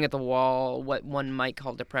 staring at the wall, what one might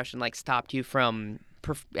call depression, like, stopped you from,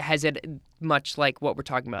 has it, much like what we're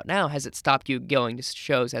talking about now, has it stopped you going to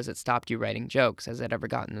shows? Has it stopped you writing jokes? Has it ever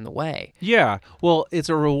gotten in the way? Yeah. Well, it's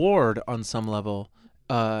a reward on some level.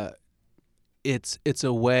 It's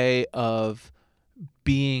a way of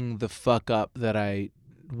being the fuck up that I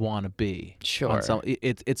want to be. Sure.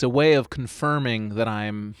 It's a way of confirming that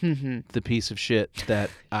I'm the piece of shit that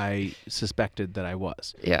I suspected that I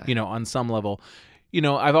was. Yeah. On some level.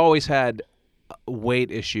 I've always had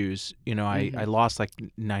weight issues. I lost like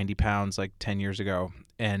 90 pounds like 10 years ago,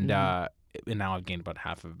 and now I've gained about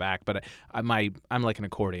half of it back. But I'm like an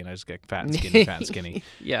accordion. I just get fat and skinny, fat and skinny.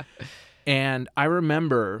 Yeah. And I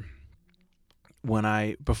remember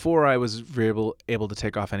before I was able to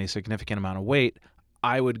take off any significant amount of weight,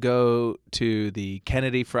 I would go to the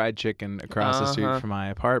Kennedy Fried Chicken across the street from my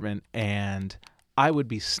apartment, and I would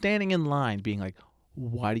be standing in line being like,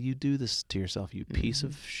 why do you do this to yourself, you piece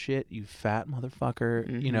of shit, you fat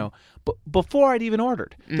motherfucker, But before I'd even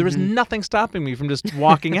ordered, there was nothing stopping me from just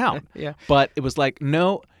walking out. Yeah. But it was like,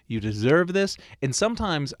 no, you deserve this. And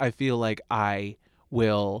sometimes I feel like I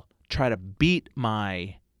will try to beat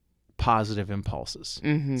my positive impulses.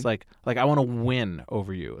 It's like I want to win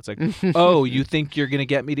over you. It's like, oh, you think you're gonna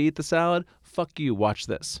get me to eat the salad? Fuck you. Watch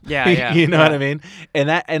this. Yeah. You know what I mean?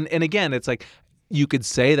 And again, it's like, you could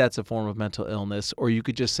say that's a form of mental illness, or you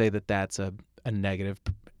could just say that that's a negative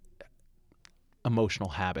emotional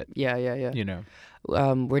habit. Yeah.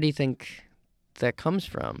 Where do you think that comes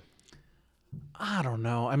from? I don't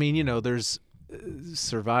know. I mean, there's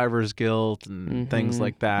survivor's guilt and things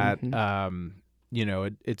like that.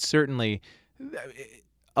 It's certainly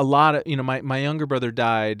a lot of, my younger brother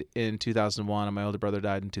died in 2001 and my older brother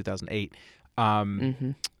died in 2008.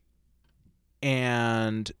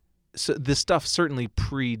 And so this stuff certainly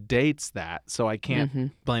predates that, so I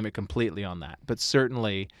can't blame it completely on that. But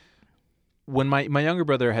certainly when my younger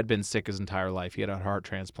brother had been sick his entire life, he had a heart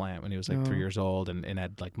transplant when he was like 3 years old and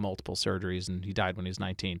had like multiple surgeries, and he died when he was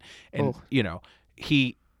 19. And,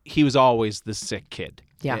 he was always the sick kid.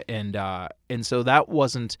 Yeah. And so that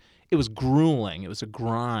wasn't, it was grueling. It was a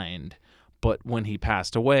grind. But when he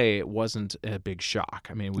passed away, it wasn't a big shock.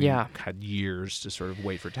 I mean, we had years to sort of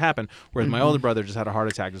wait for it to happen. Whereas my older brother just had a heart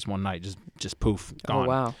attack this one night, just poof, gone. Oh,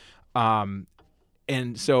 wow.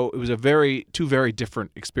 And so it was two very different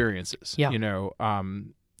experiences. Yeah.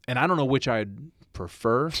 And I don't know which I'd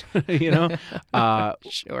prefer, Sure.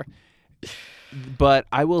 But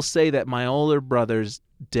I will say that my older brother's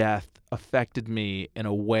death affected me in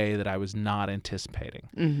a way that I was not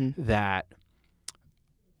anticipating. That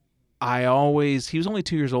he was only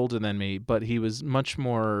 2 years older than me, but he was much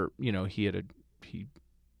more, he had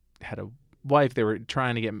a wife. They were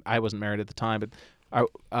trying to get, I wasn't married at the time, but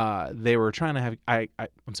they were trying to have,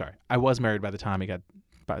 I'm sorry, I was married by the time I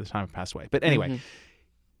passed away. But anyway,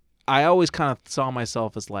 I always kind of saw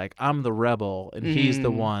myself as like, I'm the rebel and he's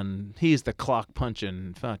the clock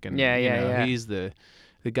punching fucking, he's the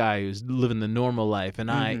guy who's living the normal life, and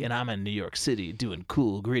I'm in New York City doing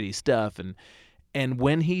cool, gritty stuff. And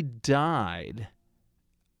when he died,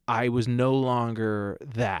 I was no longer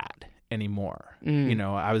that anymore.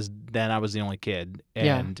 I was the only kid,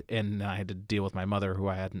 and I had to deal with my mother, who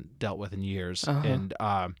I hadn't dealt with in years, and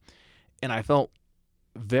I felt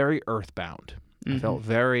very earthbound. I felt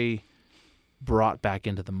very brought back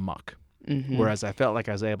into the muck. Whereas I felt like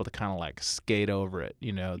I was able to kind of like skate over it,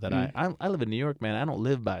 that I live in New York, man. I don't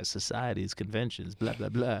live by society's conventions, blah, blah,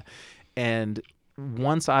 blah. And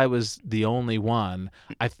once I was the only one,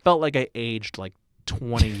 I felt like I aged like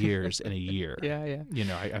 20 years in a year. Yeah.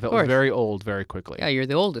 I felt very old very quickly. Yeah, you're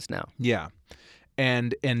the oldest now. Yeah.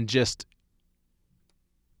 And just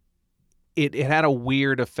it had a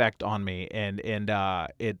weird effect on me, and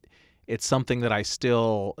it's something that I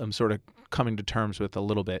still am sort of coming to terms with a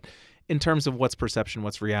little bit in terms of what's perception,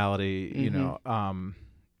 what's reality.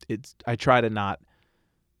 I try to not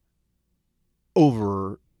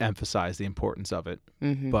overemphasize the importance of it,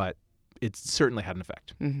 but it certainly had an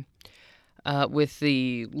effect. With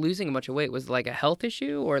the losing a bunch of weight, was it like a health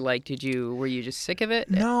issue, or like were you just sick of it?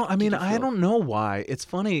 No, I mean, I don't know why. It's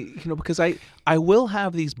funny, because I will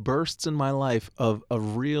have these bursts in my life of a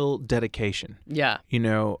real dedication. Yeah.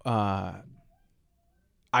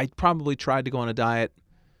 I probably tried to go on a diet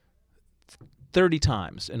 30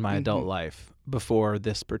 times in my adult life before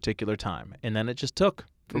this particular time. And then it just took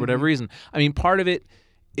for whatever reason. I mean, part of it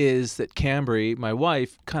is that Cambry, my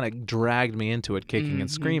wife, kind of dragged me into it kicking and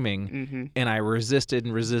screaming. And I resisted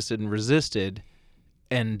and resisted and resisted.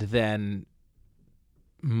 And then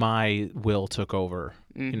my will took over,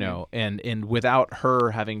 and without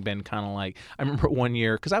her having been kind of like, I remember one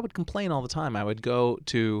year, because I would complain all the time. I would go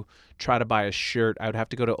to try to buy a shirt. I would have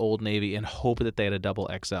to go to Old Navy and hope that they had a double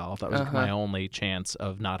XL. That was my only chance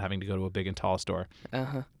of not having to go to a big and tall store.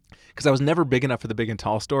 Because I was never big enough for the big and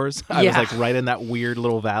tall stores. I was like right in that weird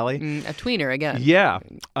little valley. A tweener again. Yeah.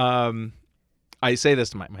 I say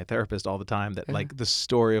this to my therapist all the time, that like the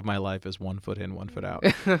story of my life is 1 foot in, 1 foot out.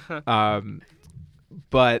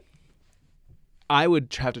 But I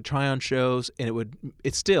would have to try on shows, and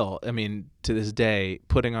it's still, I mean, to this day,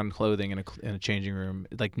 putting on clothing in a changing room,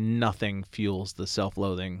 like nothing fuels the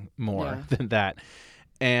self-loathing more than that.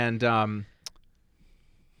 And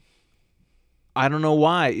I don't know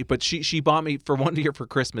why, but she bought me, for 1 year for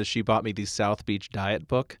Christmas, she bought me the South Beach diet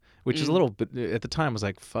book, which is a little bit, at the time, I was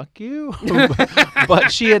like, fuck you.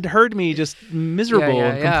 But she had heard me just miserable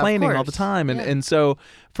and complaining all the time. And so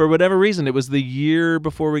for whatever reason, it was the year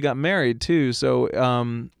before we got married too. So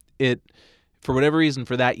for whatever reason,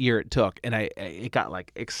 for that year it took, and it got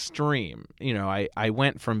like extreme. I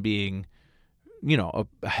went from being, a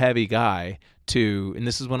heavy guy to, and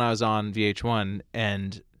this is when I was on VH1,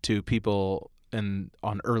 and to people on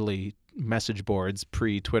early message boards,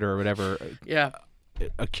 pre-Twitter or whatever,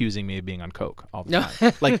 accusing me of being on coke all the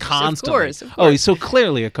time, like constantly. Of course. Oh, he's so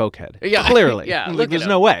clearly a cokehead. Yeah, clearly. Like, there's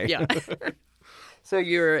no way. Yeah. So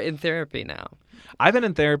you're in therapy now. I've been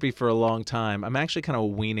in therapy for a long time. I'm actually kind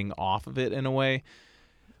of weaning off of it in a way.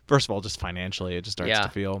 First of all, just financially, it just starts to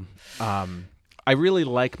feel. I really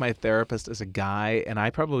like my therapist as a guy, and I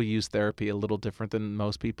probably use therapy a little different than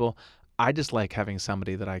most people. I just like having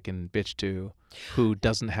somebody that I can bitch to who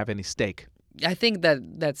doesn't have any stake. I think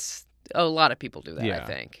that's a lot of people do that, I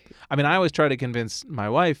think. I mean, I always try to convince my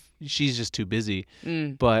wife, she's just too busy.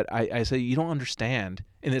 But I say, you don't understand.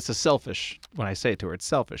 And it's when I say it to her, it's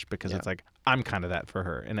selfish, because it's like, I'm kind of that for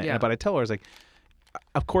her. But I tell her, it's like,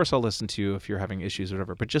 of course I'll listen to you if you're having issues or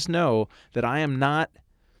whatever, but just know that I am not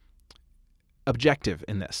objective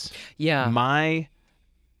in this. Yeah. My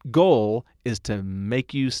goal is to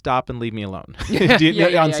make you stop and leave me alone.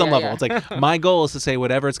 On some level. It's like, my goal is to say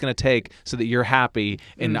whatever it's going to take so that you're happy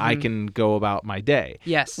and I can go about my day.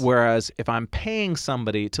 Yes. Whereas if I'm paying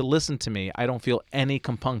somebody to listen to me, I don't feel any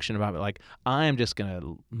compunction about it. Like, I am just going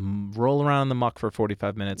to roll around in the muck for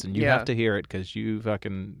 45 minutes and you have to hear it because you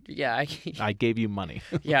fucking... Yeah. I gave you money.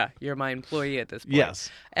 Yeah. You're my employee at this point. Yes.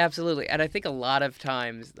 Absolutely. And I think a lot of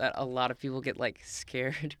times that a lot of people get like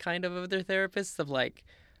scared kind of their therapists, of like,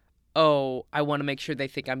 oh, I want to make sure they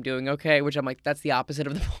think I'm doing okay, which I'm like, that's the opposite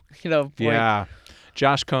of the point. Yeah.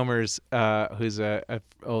 Josh Comer's, who's a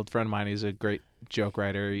old friend of mine, he's a great joke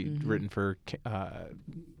writer. He's written for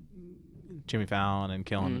Jimmy Fallon and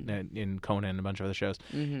and Conan and a bunch of other shows.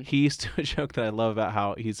 He used to do a joke that I love about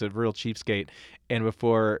how he's a real cheapskate, and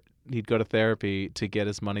before he'd go to therapy to get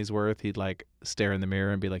his money's worth, he'd like stare in the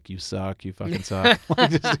mirror and be like, "You suck, you fucking suck,"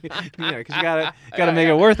 because you gotta make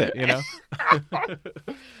it worth it,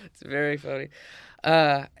 It's very funny.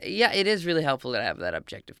 Yeah, it is really helpful to have that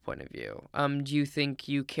objective point of view. Do you think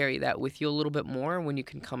you carry that with you a little bit more when you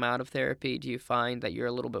can come out of therapy? Do you find that you're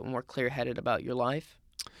a little bit more clear-headed about your life?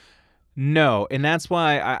 No, and that's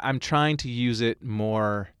why I'm trying to use it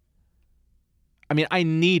more. I mean, I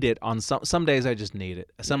need it on some days. I just need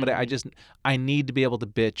it. Some day I need to be able to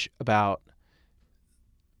bitch about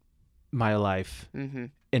my life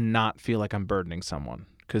and not feel like I'm burdening someone.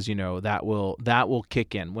 because that will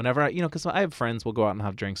kick in whenever because I have friends, we'll go out and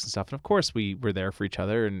have drinks and stuff, and of course we're there for each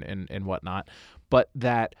other and whatnot, but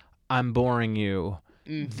that I'm boring you,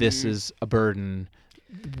 this is a burden,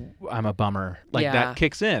 I'm a bummer, like that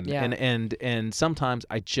kicks in, and sometimes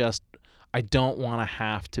I don't want to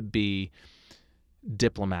have to be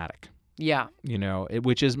diplomatic. Yeah.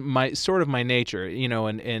 Which is my nature,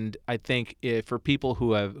 and I think for people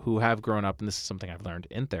who have grown up, and this is something I've learned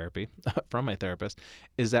in therapy from my therapist,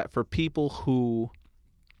 is that for people who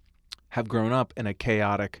have grown up in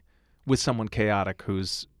with someone chaotic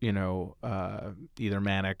who's, either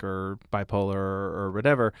manic or bipolar or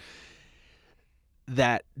whatever,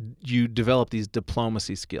 that you develop these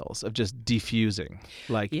diplomacy skills of just diffusing,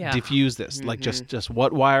 diffuse this, like just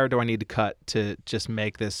what wire do I need to cut to just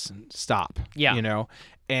make this stop? Yeah.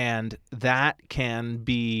 And that can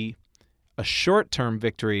be a short-term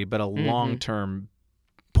victory, but a long-term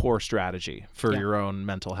poor strategy for your own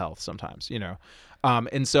mental health sometimes,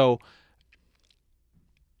 and so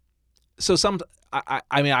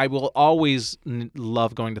I will always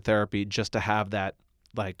love going to therapy just to have that,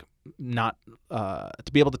 like, not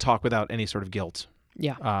to be able to talk without any sort of guilt.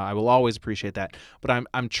 Yeah. I will always appreciate that, but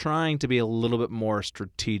I'm trying to be a little bit more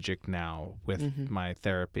strategic now with my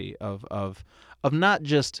therapy of not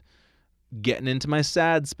just getting into my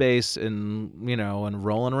sad space and and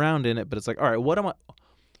rolling around in it, but it's like, all right, what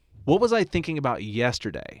was I thinking about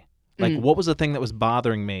yesterday? Like, what was the thing that was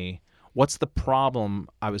bothering me? What's the problem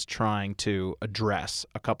I was trying to address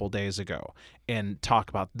a couple days ago, and talk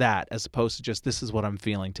about that, as opposed to just, this is what I'm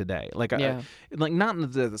feeling today. Like, like not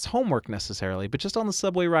in this homework necessarily, but just on the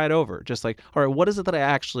subway ride over, just like, all right, what is it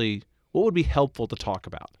that what would be helpful to talk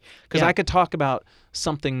about? Because I could talk about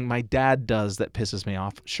something my dad does that pisses me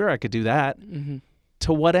off. Sure, I could do that.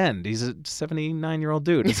 To what end? He's a 79-year-old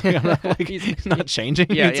dude. It's like, I'm not, like, he's not changing.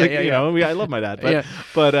 I love my dad,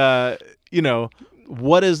 but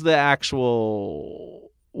what is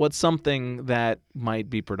what's something that might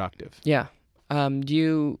be productive? Yeah. Do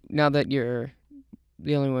you, now that you're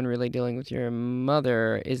the only one really dealing with your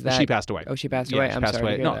mother, is that... She passed away. Oh, she passed away? I'm sorry to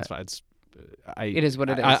hear No, that. it's fine. It is what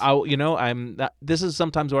it is. This is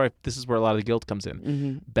sometimes this is where a lot of the guilt comes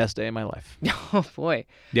in. Best day of my life. Oh, boy.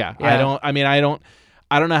 Yeah. I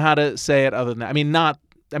don't know how to say it other than that.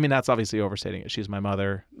 That's obviously overstating it. She's my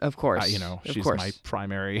mother. Of course. She's my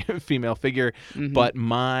primary female figure. But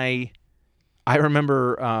I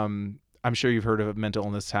remember, I'm sure you've heard of Mental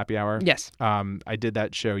Illness Happy Hour. Yes. I did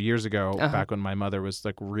that show years ago, back when my mother was,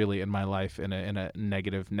 like, really in my life in a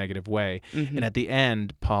negative way. And at the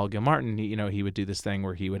end, Paul Gilmartin, he would do this thing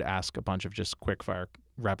where he would ask a bunch of just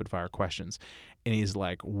rapid fire questions. And he's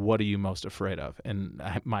like, what are you most afraid of? And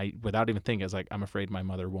without even thinking, I was like, I'm afraid my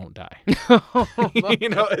mother won't die.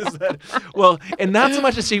 And not so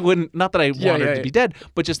much as she wouldn't, not that I want her to be dead,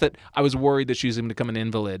 but just that I was worried that she was going to become an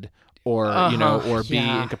invalid or be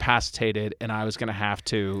incapacitated, and I was going to have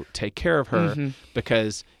to take care of her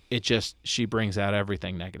because she brings out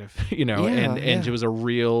everything negative, and it was a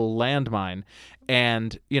real landmine.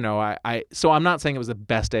 And, so I'm not saying it was the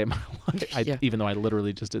best day of my life, even though I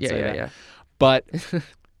literally just did say that. Yeah. But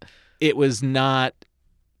it was not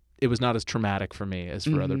as traumatic for me as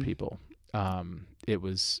for other people. It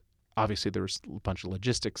was, obviously there was a bunch of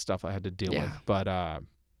logistic stuff I had to deal with, but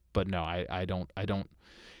no, I don't.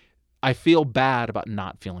 I feel bad about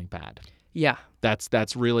not feeling bad. Yeah.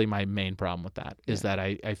 That's really my main problem with that, is that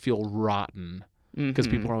I feel rotten, because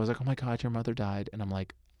people are always like, oh my God, your mother died. And I'm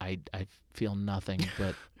like, I feel nothing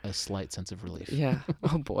but a slight sense of relief. Yeah.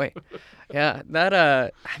 Oh boy. Yeah.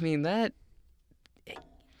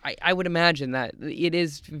 I would imagine that it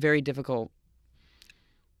is very difficult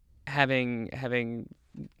having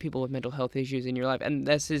people with mental health issues in your life. And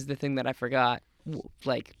this is the thing that I forgot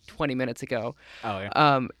like 20 minutes ago. Oh,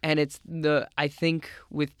 yeah. And it's I think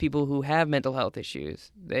with people who have mental health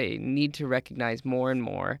issues, they need to recognize more and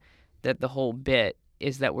more that the whole bit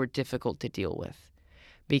is that we're difficult to deal with.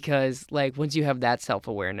 Because, like, once you have that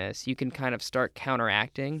self-awareness, you can kind of start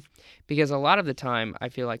counteracting. Because a lot of the time, I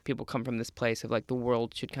feel like people come from this place of, like, the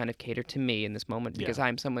world should kind of cater to me in this moment because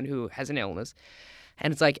I'm someone who has an illness.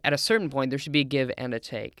 And it's like, at a certain point, there should be a give and a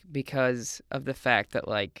take because of the fact that,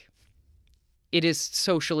 like, it is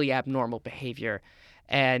socially abnormal behavior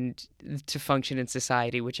and to function in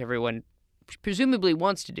society, which everyone presumably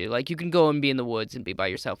wants to do. Like, you can go and be in the woods and be by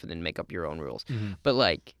yourself and then make up your own rules. But,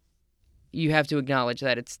 like, you have to acknowledge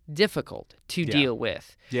that it's difficult to deal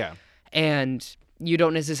with. Yeah. And you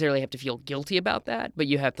don't necessarily have to feel guilty about that, but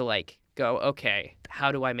you have to, like, go, okay,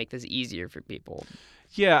 how do I make this easier for people?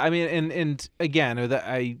 Yeah, I mean, and again, that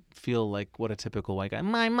I feel like what a typical white guy.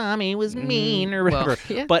 My mommy was mean or whatever.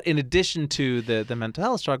 Well, yeah. But in addition to the mental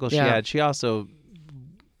health struggle she Yeah. had, she also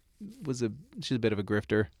she's a bit of a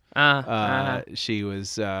grifter. She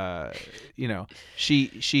was,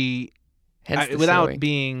 she Hence the without sewing.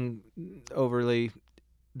 being overly.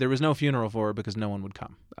 There was no funeral for her because no one would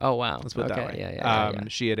come. Oh wow. Let's put it okay. that way. Yeah.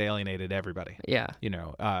 She had alienated everybody. Yeah.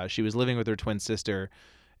 She was living with her twin sister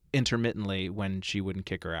intermittently when she wouldn't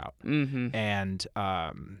kick her out. Mm-hmm. And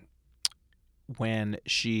when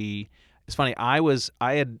it's funny, I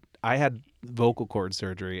had vocal cord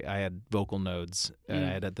surgery. I had vocal nodes. I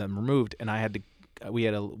had them removed, and I had to. We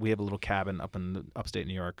have a little cabin up in upstate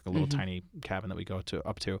New York, a little tiny cabin that we go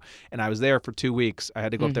up to, and I was there for 2 weeks. I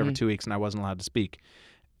had to go up there for 2 weeks, and I wasn't allowed to speak.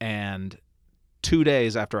 And 2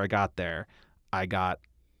 days after I got there, I got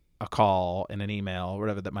a call and an email or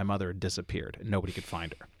whatever that my mother had disappeared and nobody could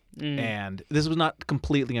find her. And this was not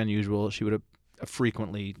completely unusual. She would have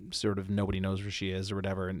frequently sort of nobody knows where she is or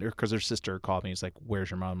whatever, and because her sister called me, it's like,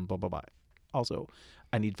 "Where's your mom?" Blah blah blah. Also,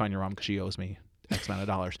 I need to find your mom because she owes me X amount of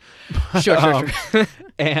dollars. Sure.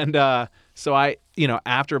 And so I,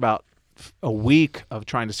 after about a week of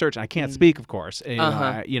trying to search, and I can't speak, of course, and,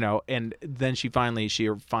 and then she finds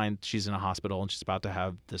she's in a hospital and she's about to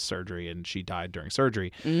have this surgery, and she died during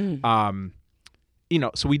surgery. So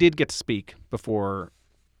we did get to speak before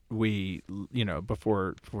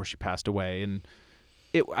before she passed away, and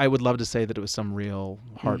I would love to say that it was some real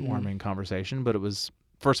heartwarming conversation, but it was,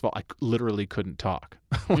 first of all, I literally couldn't talk.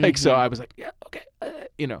 So I was like, yeah, okay,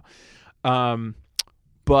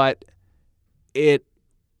 but it,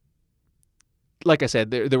 like I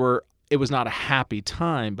said, it was not a happy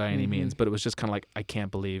time by any means, but it was just kind of like, I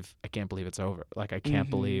can't believe it's over. Like, I can't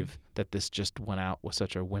believe that this just went out with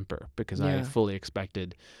such a whimper, because I fully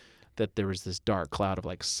expected that there was this dark cloud of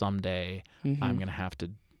like, someday I'm going to have to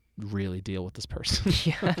really deal with this person.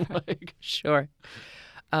 Yeah. Sure.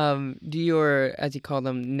 Do your, as you call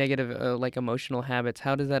them, negative, like emotional habits,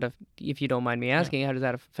 how does that, if you don't mind me asking, how does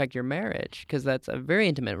that affect your marriage? Because that's a very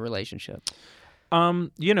intimate relationship.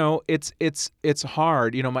 It's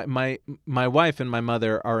hard. My wife and my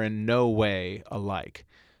mother are in no way alike.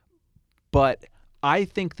 But I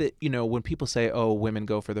think that, when people say, oh, women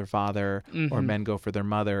go for their father or men go for their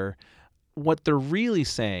mother, what they're really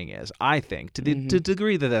saying is, I think, to the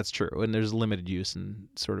degree that that's true, and there's limited use and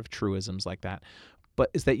sort of truisms like that,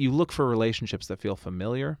 but is that you look for relationships that feel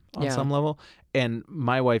familiar on some level. And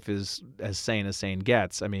my wife is as sane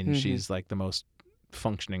gets. I mean, she's like the most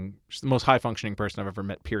high functioning person I've ever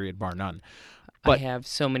met, period, bar none. But I have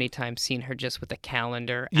so many times seen her just with a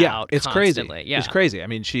calendar out it's constantly. crazy. Yeah. It's crazy. I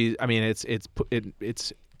mean,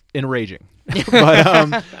 it's enraging.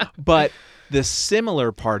 But the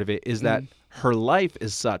similar part of it is that her life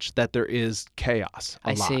is such that there is chaos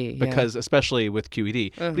a lot. See, because especially with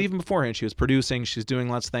QED. But even beforehand, she was producing, she's doing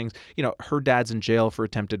lots of things. Her dad's in jail for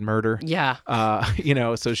attempted murder. Yeah.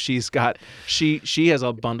 So she has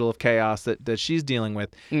a bundle of chaos that she's dealing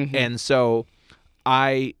with. And so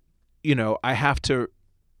I have to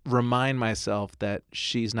remind myself that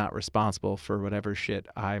she's not responsible for whatever shit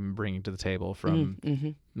I'm bringing to the table from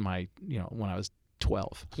my, when I was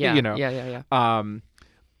 12. Yeah. Yeah.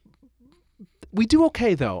 We do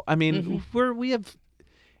okay though. I mean,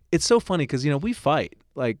 it's so funny because, we fight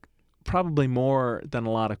like probably more than a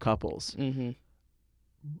lot of couples.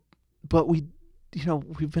 But we've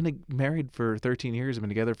been married for 13 years. We've been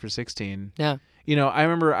together for 16. Yeah. I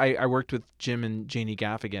remember I worked with Jim and Janie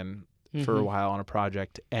Gaffigan for a while on a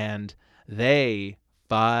project, and they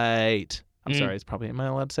fight. I'm sorry, am I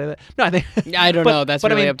allowed to say that? No, I think I don't know. That's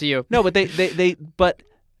really up to you. No, but but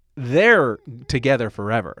they're together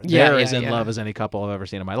forever. They're as in love as any couple I've ever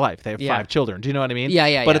seen in my life. They have 5 children. Do you know what I mean?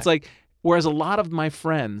 Yeah. But it's like, whereas a lot of my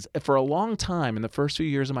friends, for a long time in the first few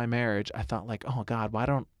years of my marriage, I thought like, oh God, why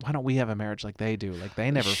don't we have a marriage like they do? Like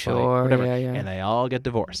they never fight, whatever. Yeah. And they all get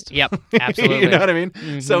divorced. Yep, absolutely. You know what I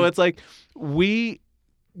mean? So it's like we're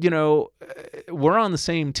on the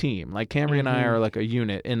same team. Like Camry and I are like a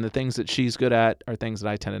unit, and the things that she's good at are things that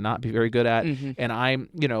I tend to not be very good at. And I'm,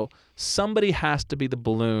 somebody has to be the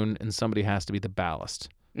balloon and somebody has to be the ballast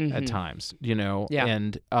at times, Yeah.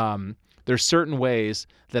 And there's certain ways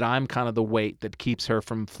that I'm kind of the weight that keeps her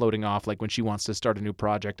from floating off. Like when she wants to start a new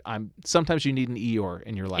project, sometimes you need an Eeyore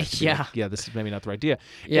in your life. To be like, yeah, this is maybe not the right idea.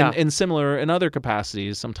 Yeah. And similar in other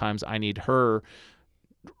capacities, sometimes I need her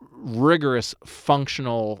rigorous,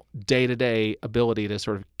 functional, day-to-day ability to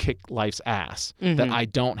sort of kick life's ass that I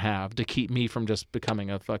don't have, to keep me from just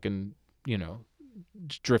becoming a fucking,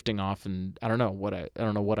 drifting off, and I don't know what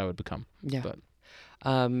I would become. Yeah. But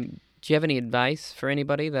Do you have any advice for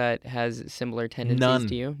anybody that has similar tendencies None.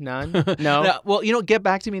 to you? None? No? Well, get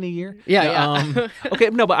back to me in a year. Yeah. Okay,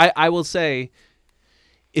 no, but I will say,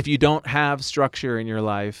 if you don't have structure in your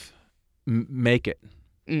life, make it.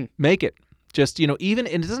 Make it. Just, even,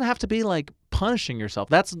 and it doesn't have to be like punishing yourself.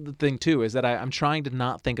 That's the thing too, is that I'm trying to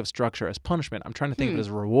not think of structure as punishment. I'm trying to think of it as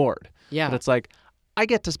a reward. Yeah. But it's like, I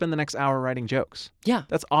get to spend the next hour writing jokes. Yeah.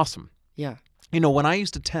 That's awesome. Yeah. When I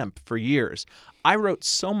used to temp for years, I wrote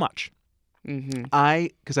so much. Mm-hmm.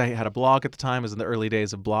 Because I had a blog at the time, it was in the early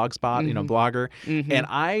days of Blogspot, Blogger, and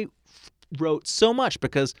I wrote so much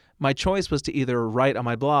because my choice was to either write on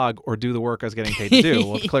my blog or do the work I was getting paid to do.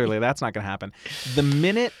 Well, clearly that's not going to happen. The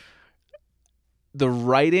minute the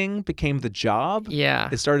writing became the job,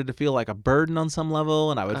 it started to feel like a burden on some level,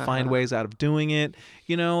 and I would find ways out of doing it,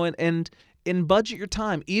 and budget your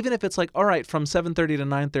time, even if it's like, all right, from 7:30 to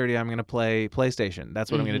 9:30, I'm going to play PlayStation.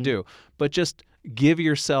 That's what I'm going to do. But just give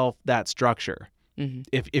yourself that structure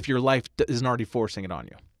if your life isn't already forcing it on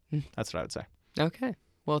you. That's what I would say. Okay.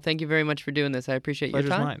 Well, thank you very much for doing this. I appreciate your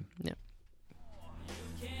Pleasure's time. mine. Yeah.